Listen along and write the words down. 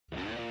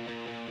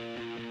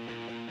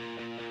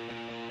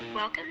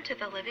Welcome to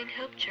the Living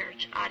Hope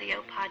Church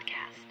audio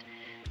podcast.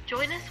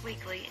 Join us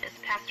weekly as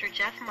Pastor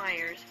Jeff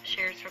Myers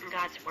shares from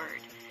God's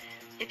Word.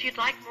 If you'd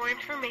like more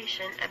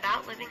information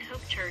about Living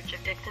Hope Church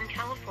of Dixon,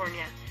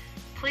 California,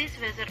 please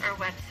visit our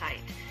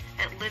website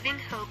at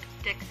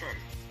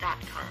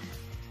livinghopedixon.com.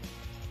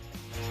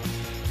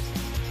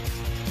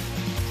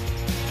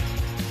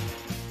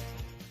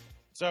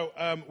 So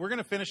we're going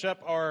to finish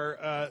up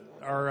our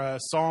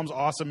Psalms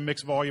Awesome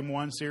Mix Volume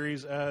 1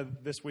 series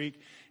this week,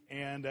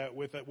 and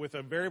with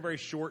a very, very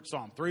short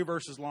psalm, 3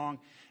 verses long.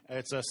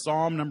 It's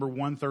Psalm number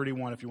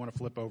 131, if you want to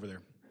flip over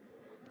there.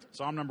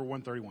 Psalm number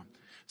 131.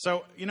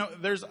 So,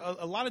 there's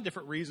a lot of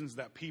different reasons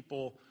that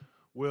people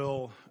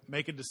will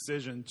make a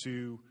decision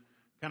to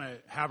kind of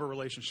have a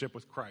relationship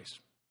with Christ.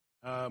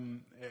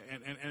 And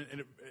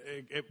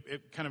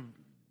it kind of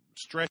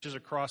stretches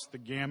across the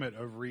gamut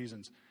of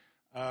reasons.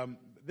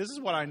 This is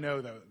what I know,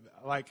 though.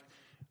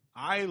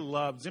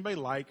 Does anybody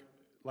like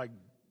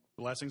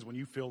blessings when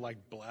you feel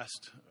like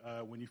blessed,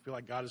 when you feel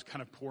like God is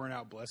kind of pouring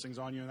out blessings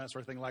on you and that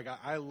sort of thing?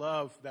 I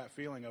love that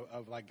feeling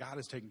of God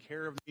is taking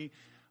care of me.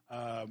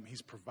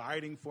 He's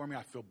providing for me.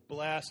 I feel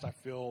blessed. I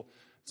feel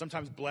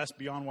sometimes blessed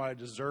beyond what I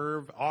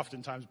deserve,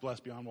 oftentimes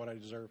blessed beyond what I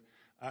deserve.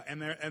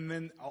 And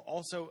then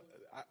also,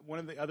 one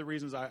of the other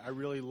reasons I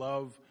really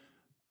love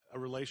a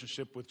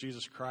relationship with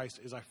Jesus Christ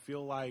is I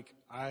feel like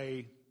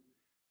I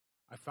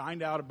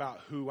find out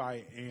about who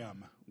I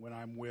am when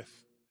I'm with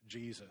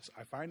Jesus.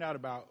 I find out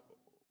about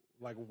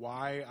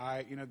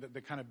why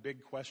the kind of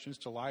big questions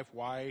to life.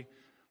 Why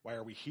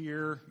are we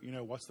here?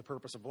 What's the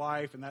purpose of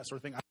life and that sort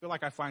of thing. I feel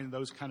like I find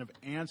those kind of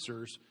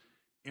answers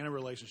in a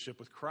relationship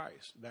with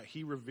Christ, that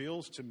He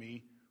reveals to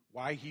me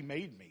why He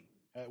made me.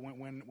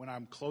 When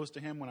I'm close to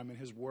Him, when I'm in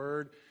His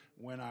Word,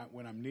 when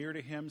I'm near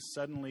to Him,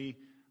 suddenly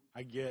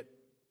I get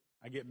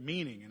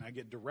meaning and I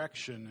get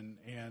direction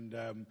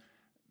and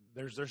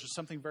there's just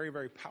something very,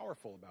 very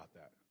powerful about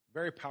that.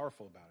 Very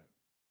powerful about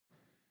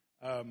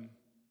it.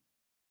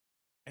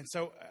 And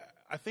so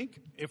I think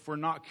if we're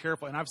not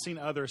careful, and I've seen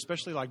other,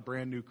 especially like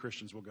brand new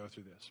Christians will go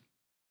through this.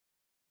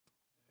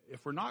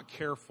 If we're not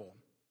careful,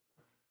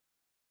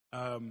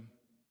 our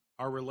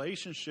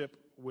relationship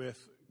with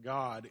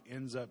God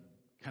ends up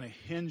kind of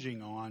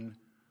hinging on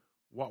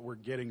what we're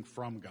getting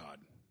from God.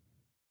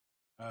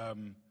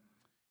 And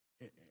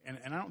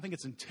I don't think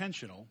it's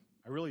intentional.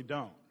 I really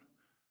don't.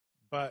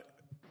 But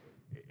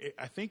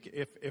I think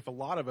if a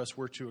lot of us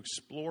were to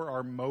explore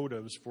our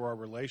motives for our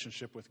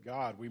relationship with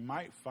God, we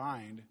might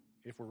find,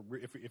 if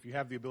you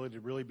have the ability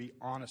to really be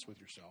honest with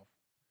yourself,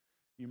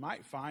 you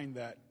might find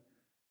that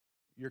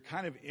you're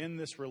kind of in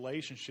this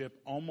relationship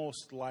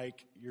almost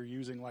like you're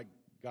using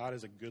God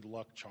as a good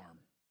luck charm.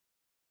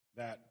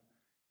 That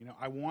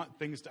I want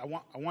things to, I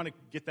want to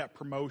get that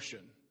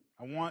promotion.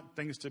 I want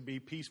things to be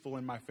peaceful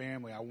in my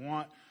family. I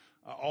want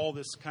all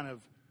this kind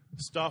of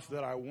stuff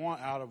that I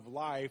want out of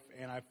life,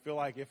 and I feel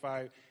like if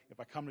I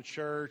come to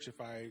church, if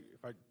I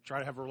try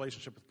to have a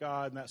relationship with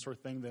God and that sort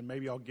of thing, then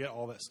maybe I'll get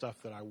all that stuff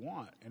that I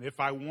want. And if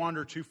I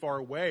wander too far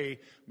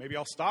away, maybe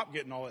I'll stop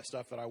getting all that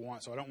stuff that I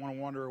want. So I don't want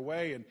to wander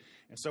away, and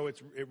so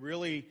it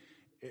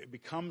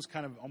becomes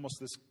kind of almost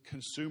this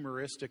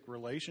consumeristic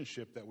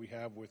relationship that we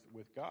have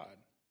with God.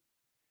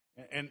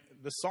 And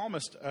the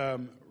psalmist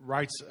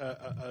writes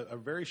a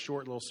very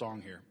short little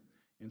song here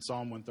in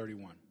Psalm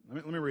 131.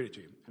 Let me read it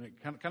to you, and it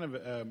kind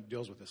of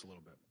deals with this a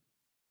little bit.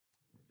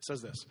 It says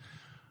this: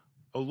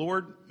 "O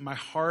Lord, my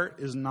heart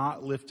is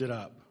not lifted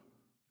up.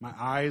 My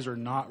eyes are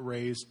not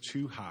raised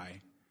too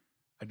high.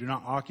 I do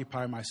not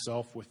occupy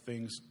myself with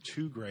things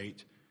too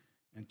great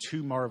and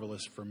too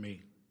marvelous for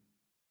me.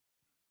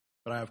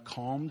 But I have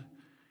calmed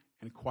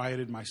and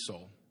quieted my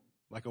soul.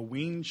 Like a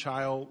weaned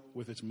child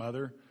with its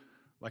mother,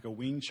 like a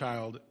weaned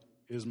child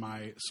is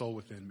my soul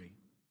within me.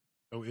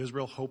 O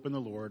Israel, hope in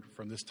the Lord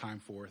from this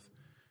time forth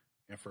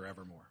and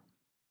forevermore."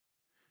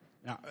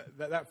 Now,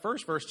 that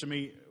first verse to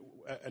me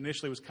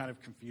initially was kind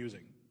of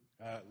confusing.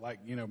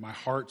 My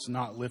heart's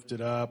not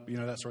lifted up,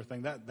 that sort of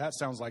thing. That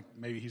sounds like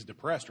maybe he's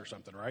depressed or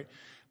something, right?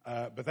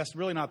 But that's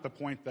really not the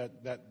point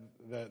that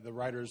the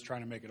writer is trying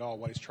to make at all.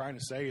 What he's trying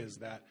to say is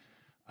that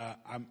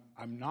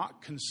I'm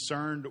not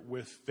concerned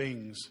with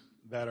things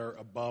that are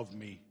above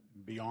me,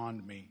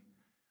 beyond me.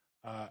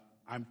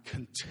 I'm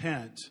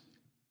content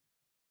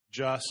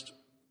just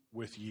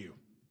with you.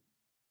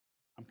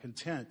 I'm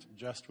content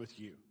just with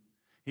you.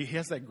 He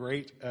has that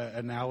great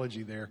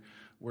analogy there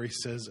where he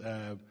says,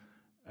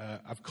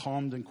 I've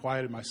calmed and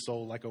quieted my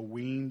soul like a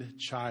weaned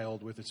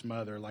child with its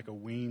mother, like a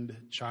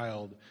weaned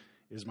child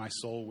is my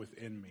soul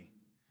within me.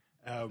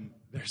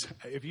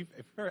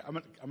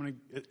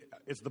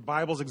 It's the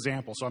Bible's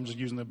example, so I'm just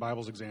using the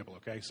Bible's example,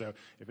 okay? So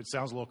if it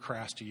sounds a little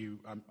crass to you,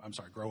 I'm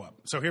sorry, grow up.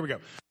 So here we go.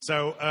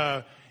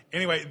 So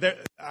anyway,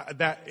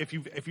 that if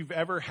you've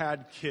ever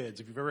had kids,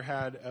 if you've ever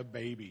had a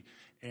baby,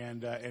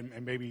 and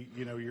maybe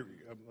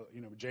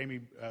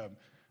Jamie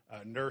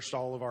nursed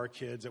all of our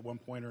kids at one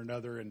point or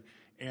another,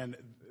 and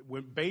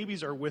when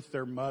babies are with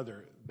their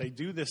mother, they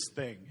do this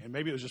thing, and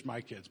maybe it was just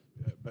my kids,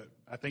 but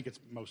I think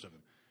it's most of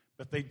them.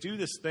 But they do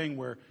this thing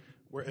where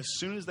where as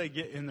soon as they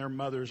get in their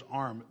mother's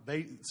arm,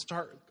 they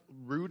start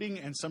rooting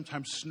and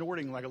sometimes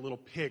snorting like a little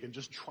pig and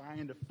just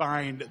trying to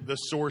find the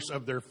source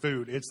of their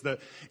food. It's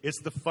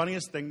the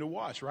funniest thing to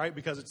watch, right?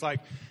 Because it's like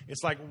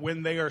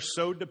when they are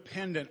so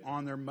dependent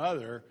on their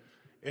mother,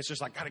 it's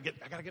just like, I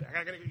gotta get,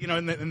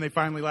 and they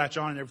finally latch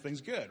on and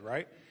everything's good,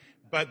 right?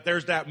 But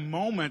there's that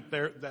moment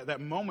there,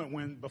 that moment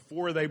when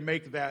before they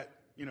make that,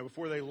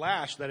 before they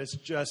lash, that it's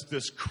just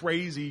this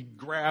crazy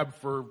grab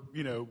for,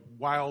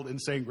 wild,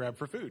 insane grab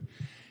for food.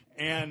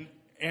 And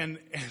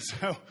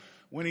so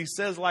when he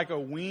says like a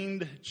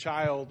weaned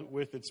child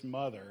with its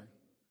mother,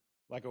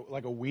 like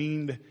a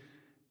weaned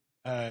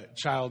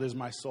child is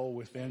my soul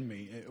within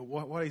me.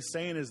 What he's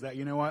saying is that,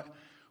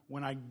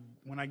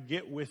 when I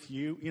get with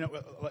you,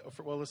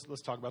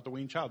 let's talk about the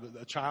weaned child.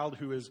 The child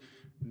who is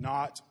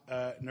not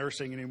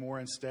nursing anymore,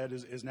 instead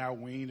is now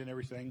weaned and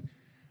everything.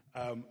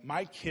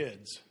 My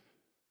kids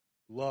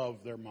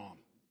love their mom.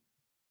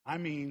 I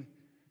mean,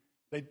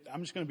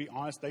 I'm just going to be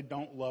honest, they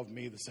don't love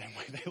me the same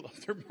way they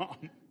love their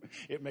mom.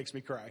 It makes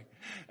me cry.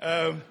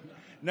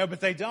 No,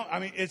 but they don't. I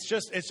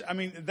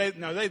mean,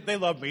 they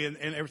love me and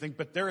everything,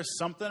 but there is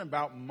something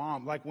about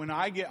mom. Like when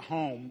I get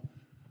home,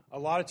 a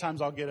lot of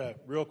times I'll get a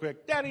real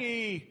quick,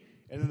 Daddy,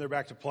 and then they're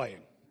back to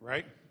playing,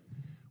 right?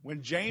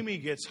 When Jamie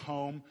gets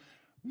home,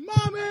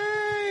 Mommy,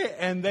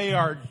 and they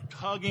are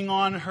tugging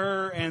on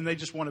her, and they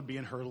just want to be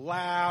in her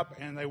lap,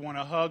 and they want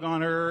to hug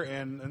on her,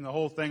 and the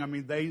whole thing. I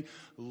mean, they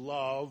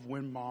love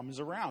when mom is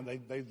around.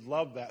 They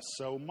love that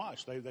so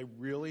much. They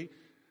really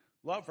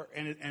love her.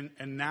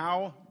 And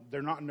now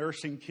they're not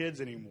nursing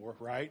kids anymore,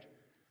 right?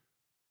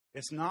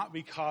 It's not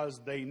because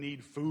they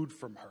need food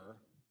from her.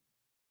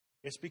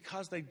 It's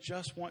because they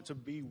just want to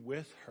be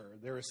with her.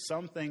 There is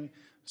something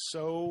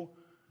so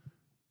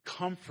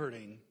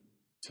comforting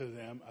to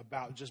them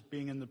about just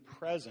being in the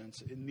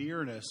presence and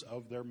nearness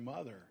of their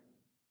mother.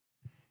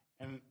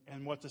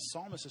 And what the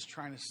psalmist is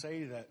trying to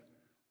say, that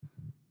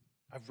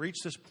I've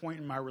reached this point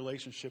in my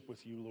relationship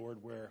with you,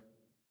 Lord, where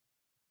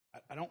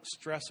I don't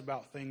stress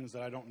about things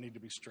that I don't need to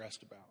be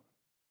stressed about.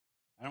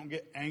 I don't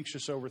get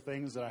anxious over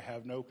things that I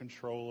have no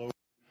control over.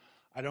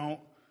 I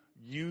don't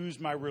use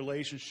my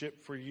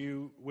relationship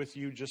with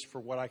you just for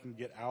what I can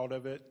get out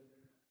of it.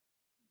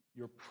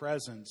 Your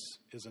presence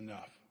is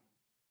enough.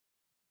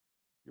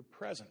 Your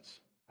presence.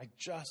 I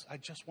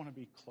just want to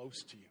be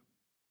close to you.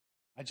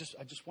 I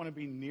just want to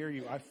be near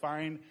you. I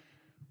find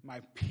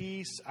my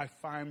peace. I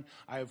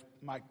have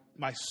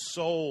my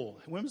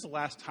soul. When was the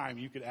last time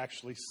you could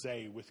actually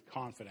say with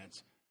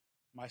confidence,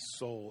 my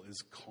soul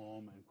is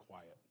calm and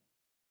quiet?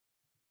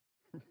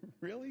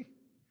 Really?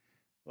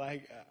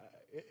 Like,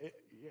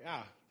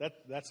 yeah,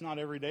 that's not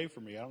every day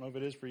for me. I don't know if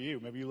it is for you.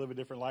 Maybe you live a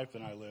different life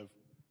than I live.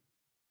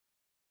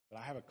 But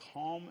I have a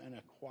calm and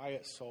a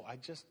quiet soul.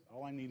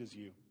 All I need is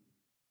you.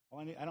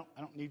 I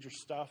don't need your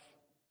stuff.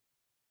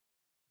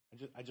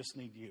 I just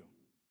need you.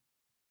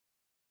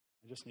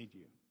 I just need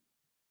you.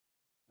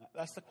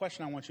 That's the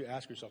question I want you to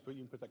ask yourself. You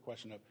can put that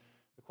question up.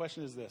 The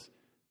question is this: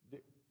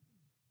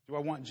 do I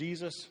want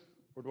Jesus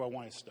or do I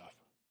want his stuff?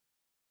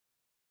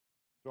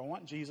 Do I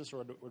want Jesus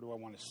or do I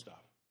want his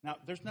stuff? Now,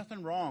 there's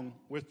nothing wrong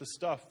with the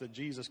stuff that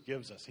Jesus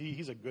gives us.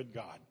 He's a good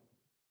God.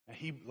 And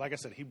he, like I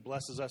said, he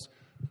blesses us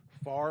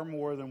far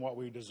more than what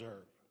we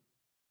deserve.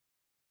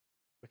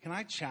 But can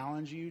I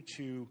challenge you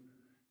to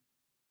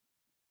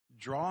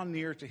draw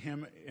near to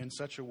him in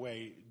such a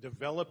way,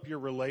 develop your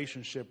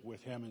relationship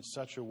with him in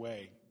such a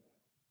way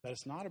that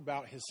it's not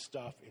about his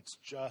stuff, it's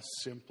just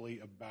simply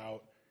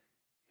about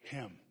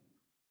him.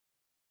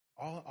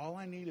 All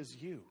I need is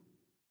you.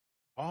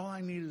 All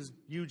I need is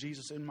you,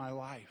 Jesus, in my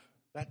life.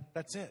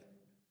 That's it.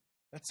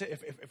 That's it.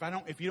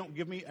 If you don't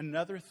give me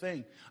another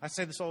thing, I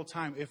say this all the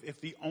time.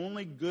 If the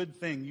only good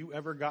thing you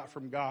ever got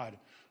from God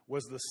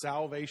was the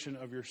salvation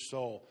of your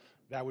soul,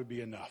 that would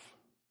be enough.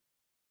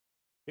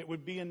 It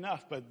would be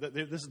enough. But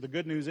this is the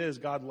good news is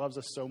God loves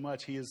us so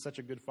much. He is such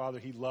a good father.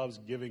 He loves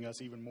giving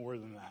us even more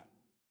than that.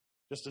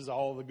 Just as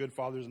all the good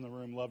fathers in the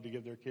room love to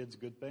give their kids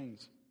good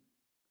things.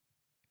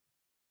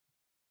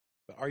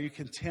 But are you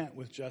content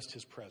with just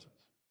his presence?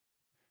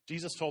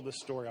 Jesus told this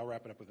story. I'll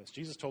wrap it up with this.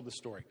 Jesus told this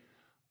story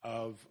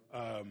of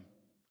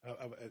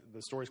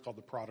the story is called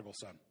the prodigal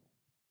son.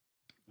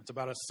 It's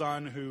about a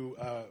son who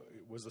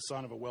was the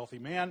son of a wealthy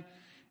man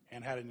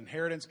and had an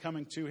inheritance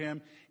coming to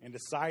him and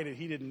decided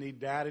he didn't need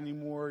dad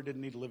anymore,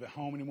 didn't need to live at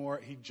home anymore.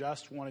 He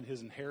just wanted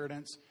his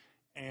inheritance,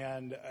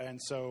 and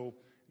so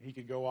he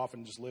could go off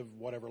and just live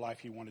whatever life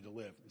he wanted to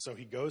live. And so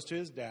he goes to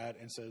his dad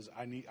and says,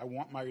 I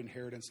want my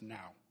inheritance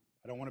now.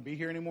 I don't want to be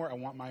here anymore. I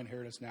want my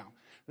inheritance now.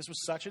 This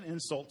was such an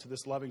insult to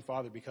this loving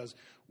father because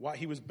what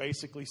he was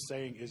basically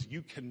saying is,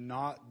 you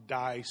cannot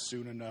die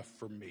soon enough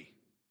for me.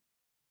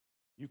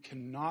 You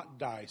cannot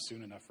die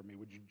soon enough for me.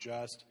 Would you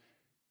just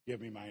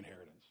give me my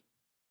inheritance?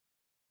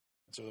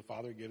 And so the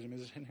father gives him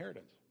his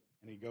inheritance.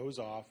 And he goes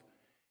off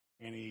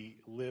and he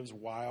lives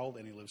wild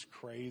and he lives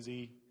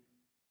crazy.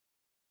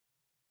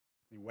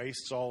 He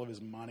wastes all of his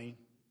money.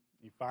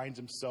 He finds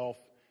himself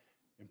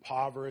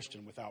impoverished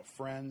and without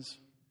friends.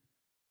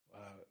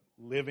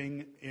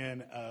 Living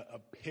in a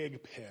pig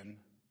pen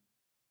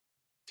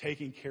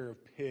taking care of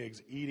pigs,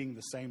 eating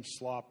the same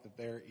slop that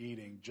they're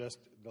eating, just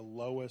the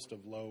lowest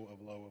of low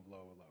of low of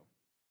low of low.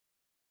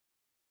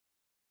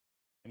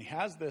 And he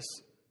has this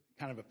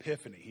kind of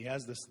epiphany. He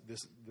has this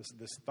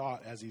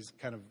thought as he's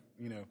kind of,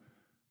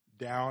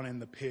 down in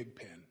the pig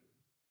pen.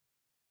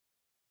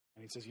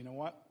 And he says, you know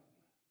what?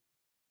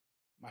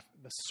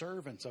 The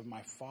servants of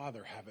my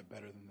father have it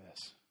better than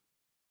this.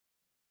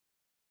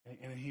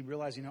 And he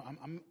realized,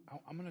 I'm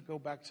going to go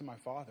back to my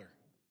father.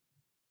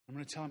 I'm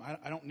going to tell him,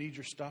 I don't need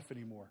your stuff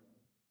anymore.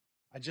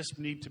 I just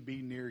need to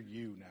be near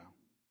you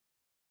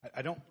now.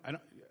 I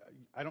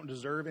don't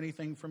deserve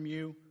anything from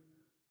you.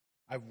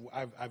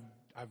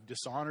 I've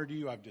dishonored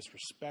you. I've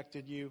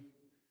disrespected you.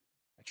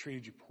 I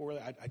treated you poorly.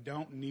 I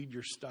don't need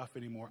your stuff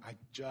anymore. I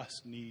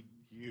just need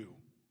you.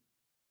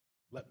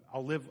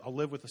 I'll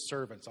live with the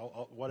servants.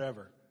 I'll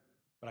whatever.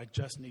 But I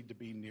just need to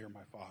be near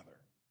my father.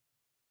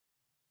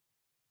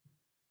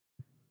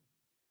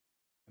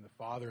 And the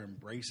father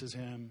embraces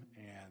him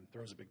and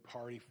throws a big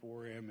party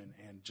for him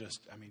and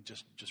just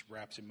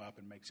wraps him up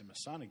and makes him a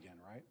son again,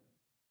 right?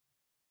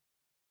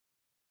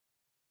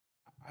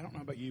 I don't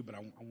know about you, but I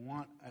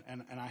want,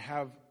 and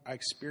I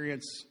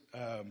experience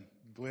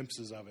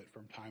glimpses of it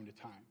from time to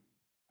time.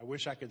 I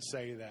wish I could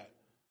say that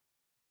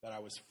I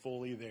was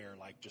fully there,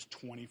 like just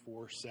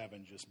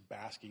 24/7, just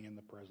basking in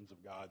the presence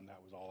of God, and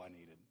that was all I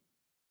needed.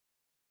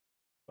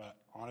 But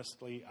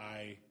honestly,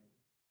 I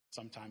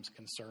sometimes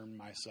concern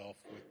myself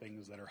with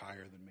things that are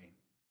higher than me.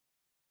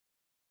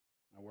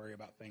 I worry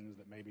about things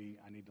that maybe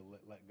I need to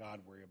let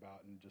God worry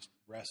about and just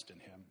rest in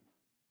Him.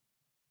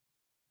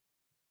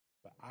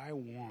 But I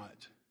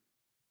want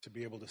to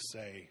be able to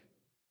say,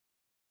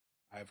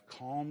 I have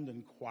calmed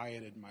and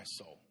quieted my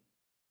soul.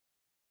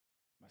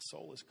 My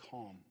soul is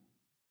calm.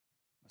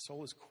 My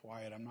soul is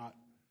quiet. I'm not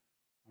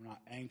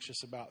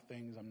anxious about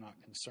things. I'm not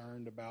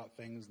concerned about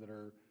things that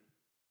are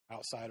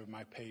outside of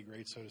my pay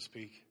grade, so to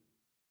speak.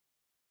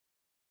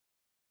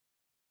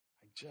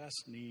 I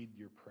just need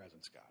your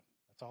presence, God.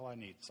 That's all I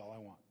need. That's all I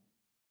want.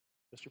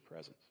 Just your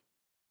presence.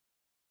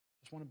 I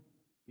just want to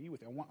be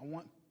with you. I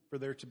want for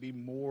there to be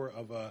more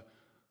of a,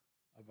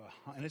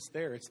 and it's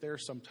there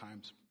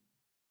sometimes,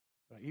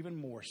 but even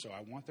more so,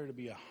 I want there to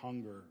be a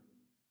hunger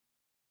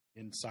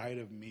inside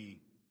of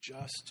me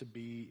just to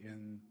be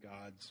in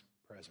God's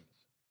presence.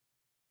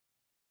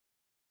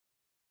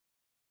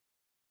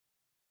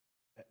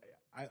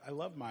 I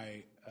love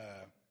my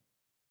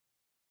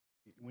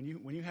when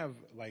you have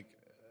like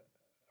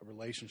a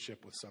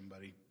relationship with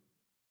somebody,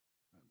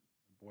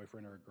 a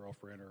boyfriend or a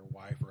girlfriend or a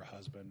wife or a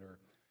husband or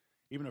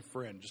even a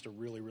friend, just a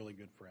really, really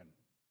good friend.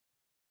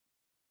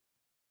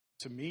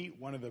 To me,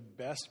 one of the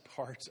best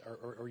parts,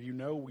 or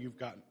you've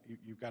got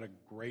a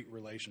great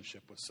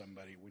relationship with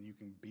somebody when you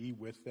can be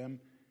with them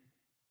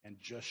and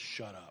just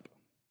shut up.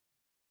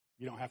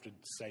 You don't have to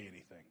say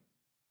anything.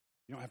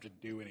 You don't have to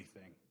do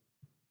anything.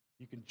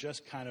 You can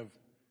just kind of,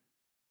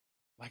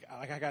 like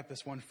I got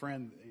this one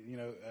friend,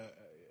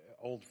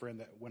 old friend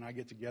that when I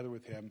get together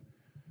with him,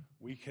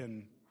 we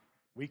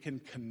can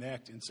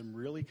connect in some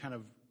really kind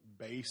of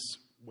base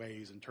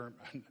ways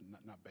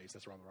not base,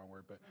 that's the wrong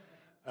word,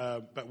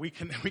 but we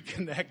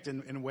connect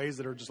in ways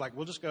that are just like,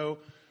 we'll just go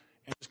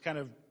and just kind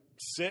of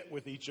sit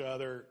with each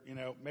other,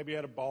 maybe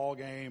at a ball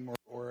game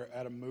or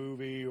at a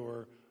movie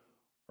or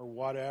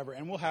whatever,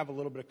 and we'll have a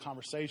little bit of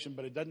conversation,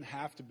 but it doesn't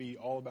have to be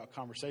all about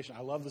conversation.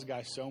 I love this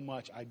guy so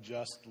much, I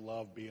just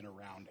love being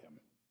around him.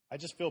 I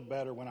just feel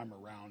better when I'm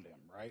around him,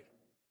 right?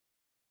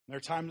 And there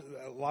are times,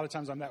 a lot of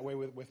times I'm that way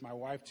with my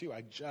wife too.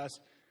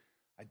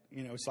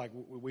 It's like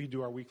we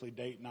do our weekly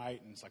date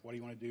night, and it's like, what do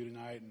you want to do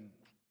tonight? And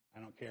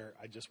I don't care.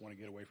 I just want to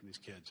get away from these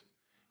kids.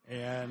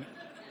 And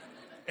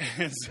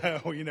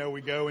so,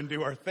 we go and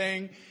do our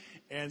thing.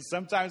 And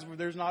sometimes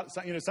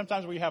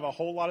sometimes we have a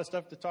whole lot of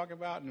stuff to talk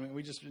about, and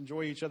we just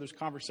enjoy each other's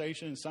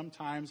conversation. And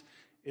sometimes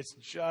it's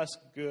just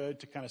good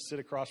to kind of sit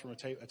across from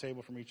a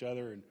table from each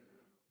other and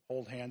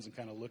hold hands and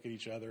kind of look at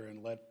each other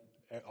and let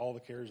all the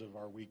cares of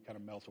our week kind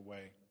of melt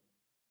away.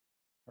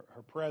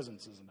 Her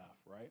presence is enough,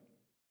 right?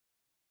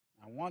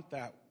 I want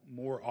that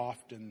more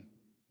often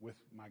with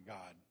my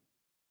God.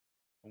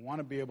 I want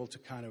to be able to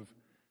kind of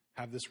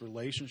have this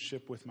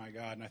relationship with my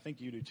God, and I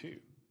think you do too,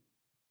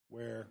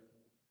 where,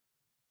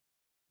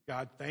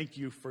 God, thank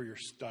you for your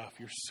stuff.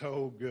 You're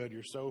so good.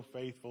 You're so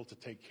faithful to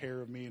take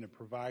care of me and to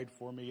provide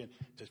for me and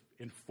to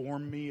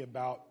inform me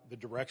about the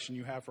direction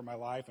you have for my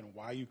life and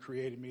why you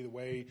created me the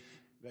way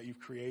that you've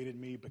created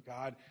me. But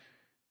God,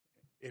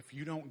 if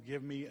you don't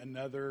give me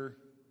another,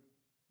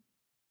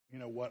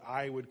 what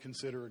I would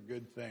consider a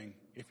good thing,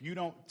 if you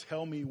don't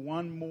tell me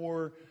one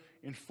more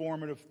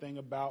informative thing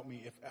about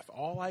me, if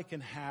all I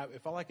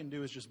can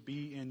do is just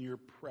be in your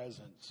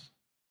presence,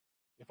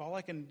 if all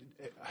I can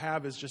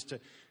have is just to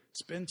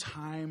spend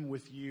time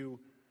with you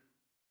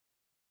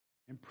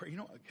and pray.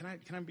 Can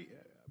I be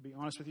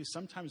honest with you?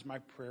 Sometimes my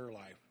prayer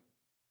life,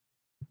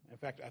 in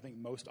fact, I think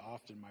most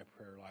often my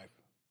prayer life,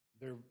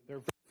 there are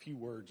very few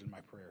words in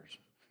my prayers.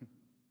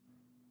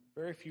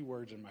 Very few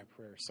words in my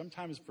prayers.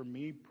 Sometimes for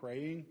me,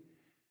 praying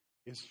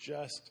is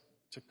just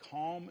to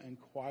calm and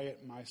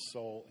quiet my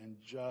soul and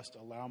just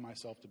allow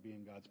myself to be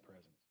in God's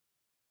presence.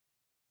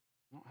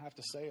 I don't have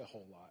to say a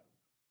whole lot.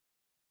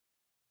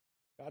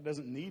 God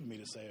doesn't need me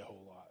to say a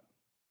whole lot.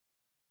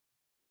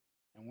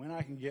 And when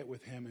I can get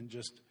with him and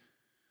just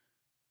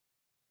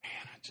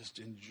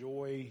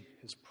enjoy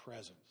his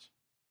presence,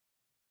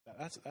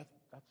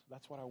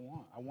 that's what I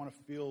want. I want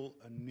to feel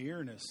a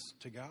nearness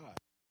to God.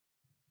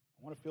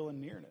 I want to feel a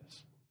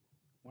nearness.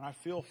 When I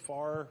feel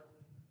far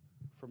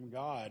from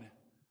God,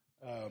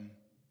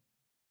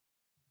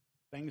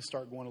 things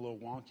start going a little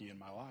wonky in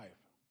my life.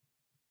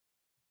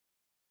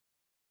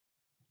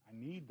 I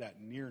need that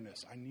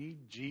nearness. I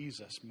need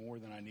Jesus more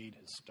than I need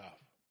his stuff.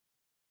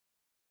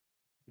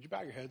 Would you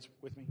bow your heads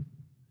with me?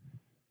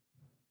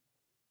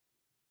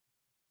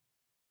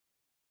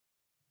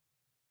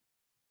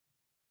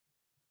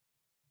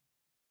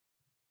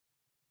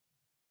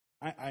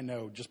 I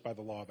know just by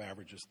the law of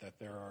averages that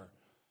there are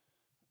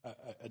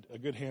a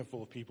good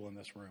handful of people in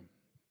this room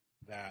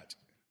that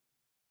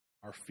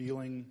are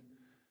feeling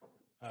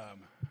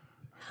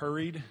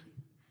hurried,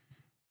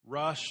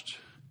 rushed,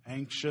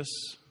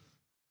 anxious,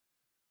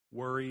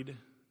 worried,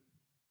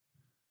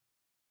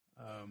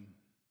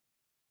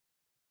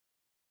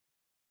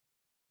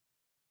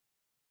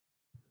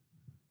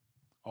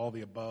 all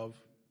the above.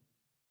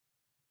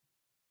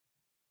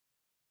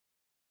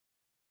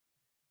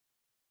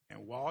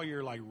 And while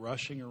you're like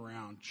rushing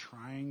around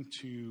trying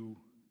to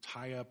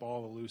tie up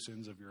all the loose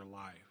ends of your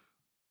life,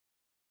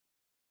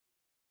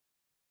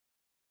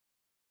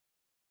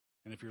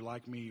 and if you're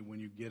like me, when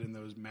you get in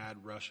those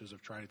mad rushes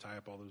of trying to tie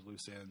up all those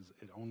loose ends,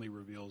 it only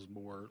reveals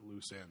more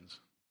loose ends.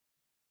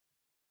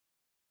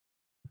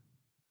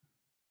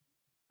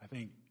 I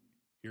think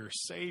your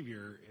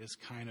Savior is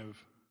kind of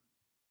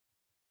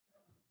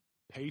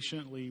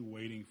patiently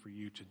waiting for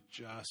you to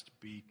just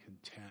be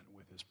content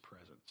with his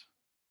presence.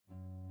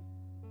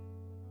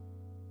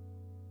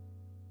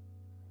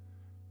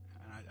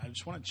 And I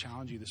just want to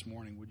challenge you this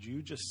morning. Would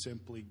you just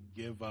simply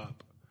give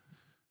up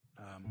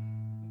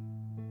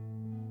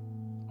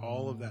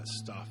all of that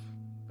stuff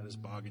that is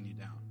bogging you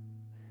down?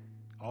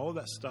 All of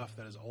that stuff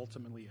that is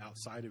ultimately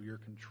outside of your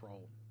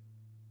control.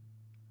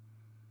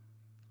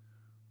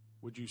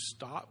 Would you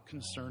stop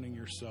concerning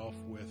yourself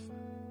with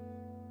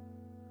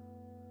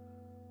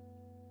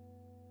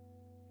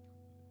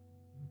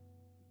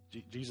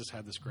Jesus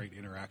had this great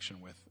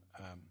interaction with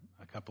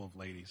a couple of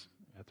ladies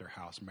at their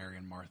house, Mary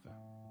and Martha.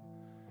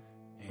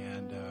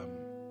 And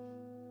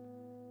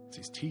as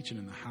he's teaching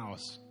in the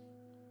house,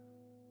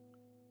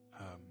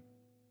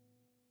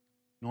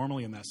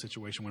 normally in that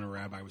situation when a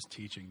rabbi was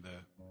teaching,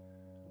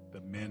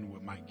 the men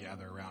might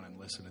gather around and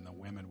listen, and the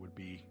women would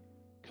be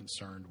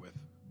concerned with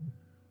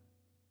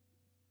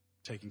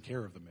taking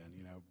care of the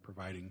men,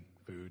 providing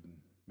food and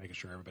making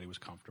sure everybody was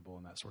comfortable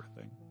and that sort of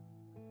thing.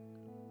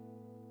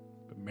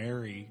 But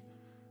Mary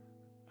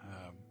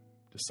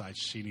decides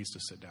she needs to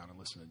sit down and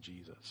listen to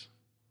Jesus.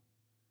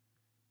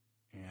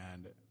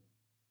 And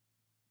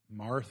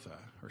Martha,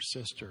 her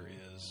sister,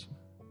 is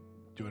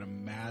doing a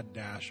mad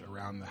dash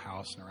around the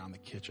house and around the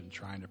kitchen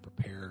trying to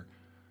prepare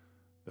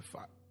the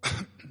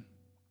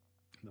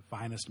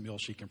finest meal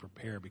she can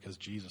prepare because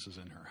Jesus is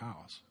in her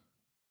house.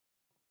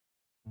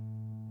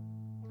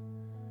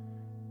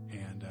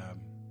 And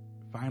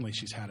finally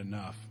she's had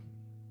enough.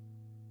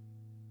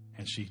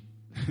 And she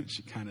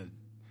kind of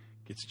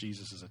gets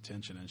Jesus'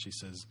 attention and she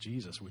says,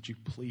 Jesus, would you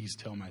please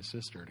tell my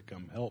sister to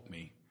come help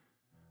me?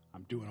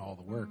 I'm doing all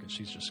the work. And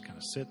she's just kind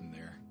of sitting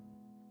there.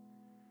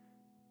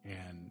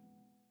 And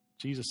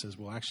Jesus says,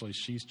 well, actually,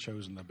 she's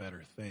chosen the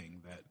better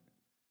thing, that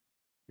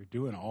you're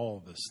doing all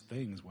of these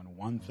things when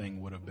one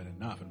thing would have been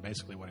enough. And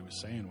basically what he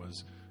was saying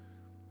was,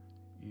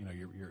 you're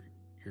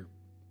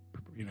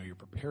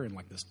preparing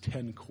like this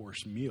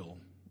 10-course meal.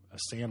 A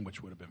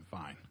sandwich would have been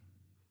fine.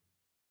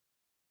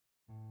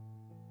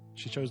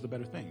 She chose the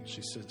better thing.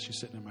 She's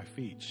sitting at my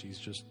feet. She's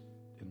just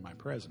in my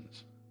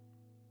presence.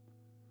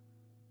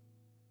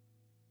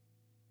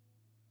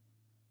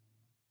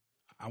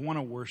 I want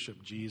to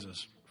worship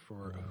Jesus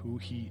for who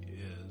he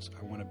is.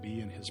 I want to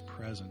be in his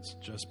presence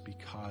just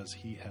because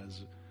he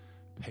has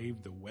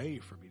paved the way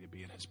for me to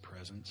be in his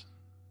presence.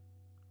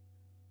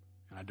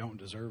 And I don't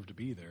deserve to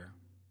be there.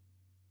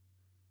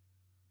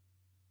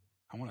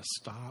 I want to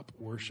stop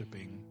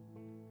worshiping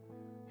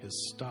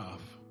his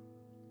stuff.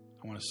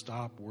 I want to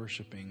stop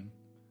worshiping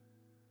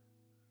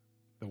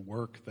the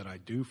work that I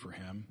do for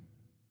him.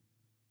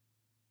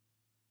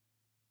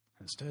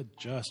 Instead,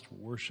 just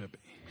worship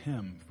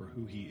him for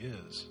who he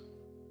is.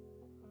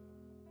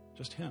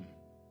 Just him.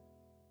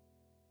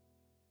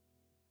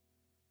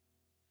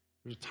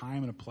 There's a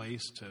time and a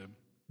place to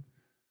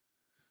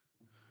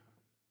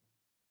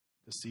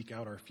seek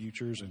out our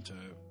futures and to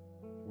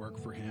work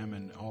for him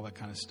and all that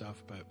kind of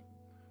stuff, but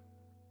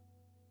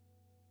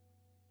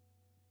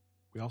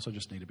we also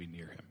just need to be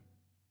near him.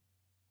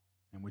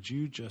 And would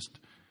you just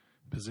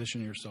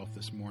position yourself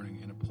this morning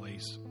in a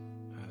place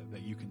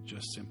that you can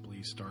just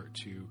simply start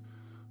to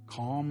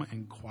calm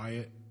and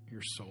quiet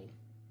your soul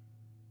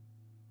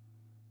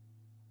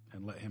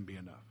and let him be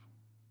enough?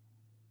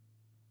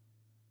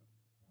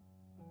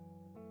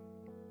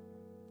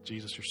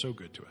 Jesus, you're so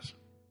good to us.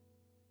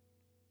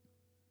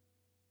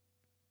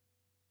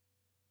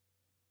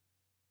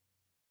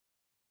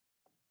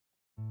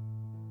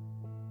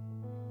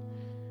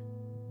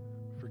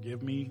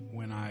 Forgive me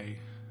when I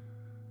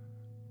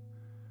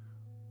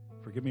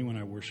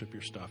worship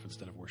your stuff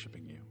instead of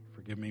worshiping you.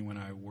 Forgive me when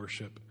I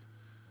worship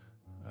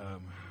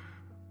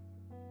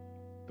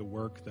the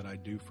work that I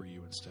do for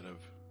you instead of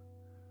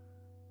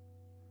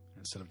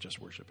just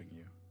worshiping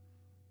you.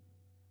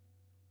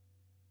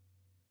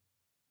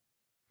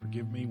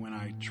 Forgive me when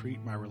I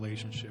treat my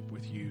relationship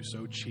with you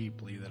so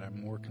cheaply that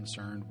I'm more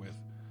concerned with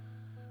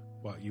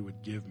what you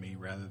would give me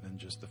rather than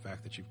just the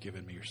fact that you've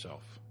given me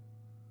yourself.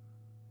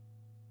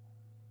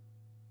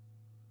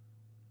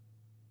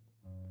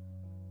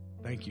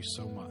 Thank you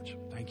so much.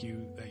 Thank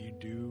you that you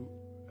do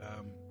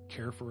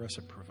care for us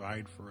and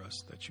provide for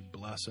us, that you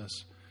bless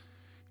us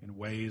in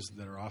ways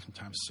that are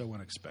oftentimes so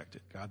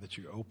unexpected. God, that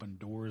you open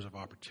doors of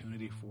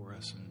opportunity for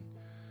us, and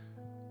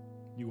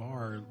you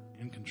are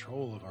in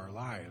control of our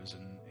lives,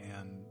 and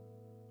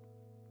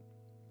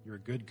you're a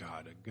good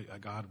God, a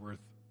God worth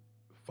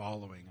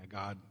following, a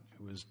God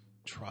who is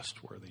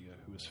trustworthy,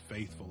 who is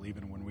faithful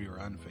even when we are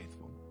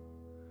unfaithful.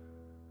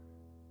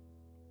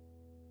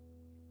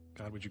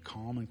 God, would you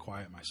calm and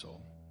quiet my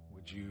soul?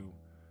 Would you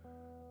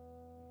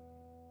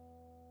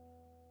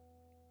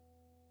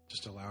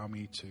just allow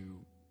me to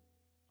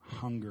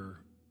hunger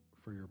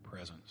for your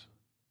presence?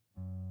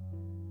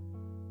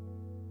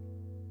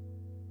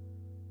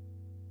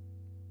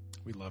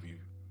 We love you.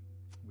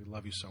 We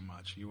love you so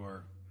much.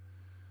 You're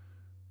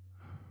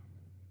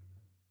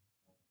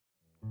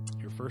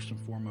first and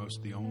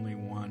foremost the only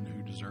one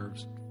who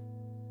deserves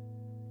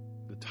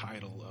the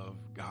title of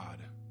God.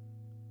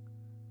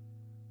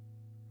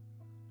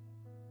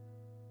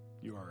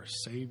 You are a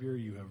Savior.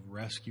 You have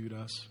rescued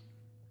us.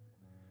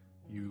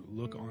 You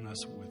look on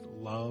us with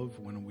love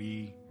when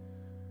we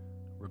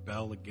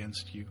rebel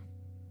against you.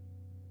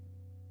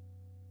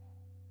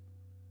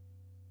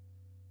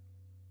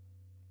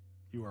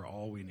 You are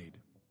all we need.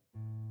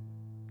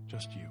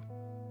 Just you.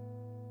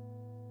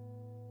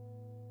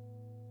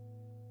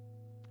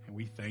 And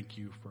we thank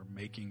you for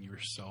making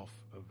yourself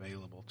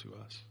available to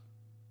us.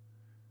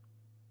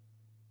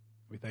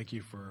 We thank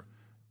you for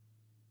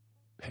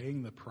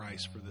paying the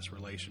price for this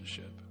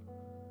relationship.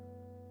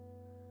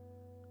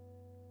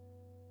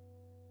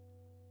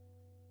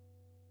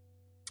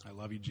 I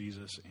love you,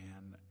 Jesus,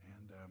 and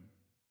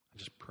I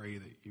just pray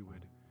that you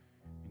would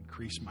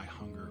increase my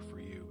hunger for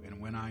you. And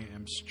when I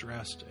am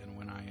stressed and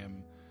when I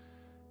am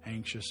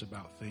anxious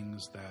about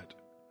things that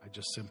I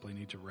just simply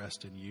need to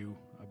rest in you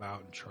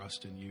about and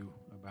trust in you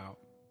about,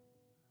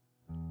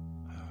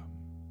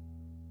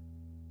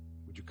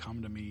 would you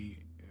come to me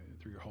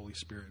through your Holy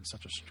Spirit in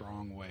such a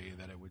strong way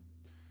that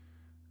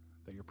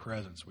that your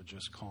presence would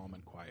just calm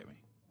and quiet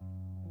me.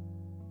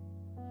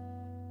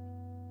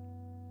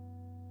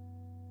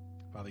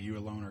 Father, you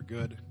alone are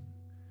good.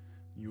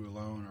 You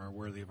alone are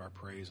worthy of our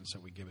praise, and so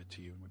we give it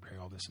to you, and we pray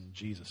all this in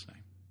Jesus'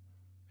 name.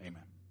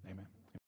 Amen. Amen.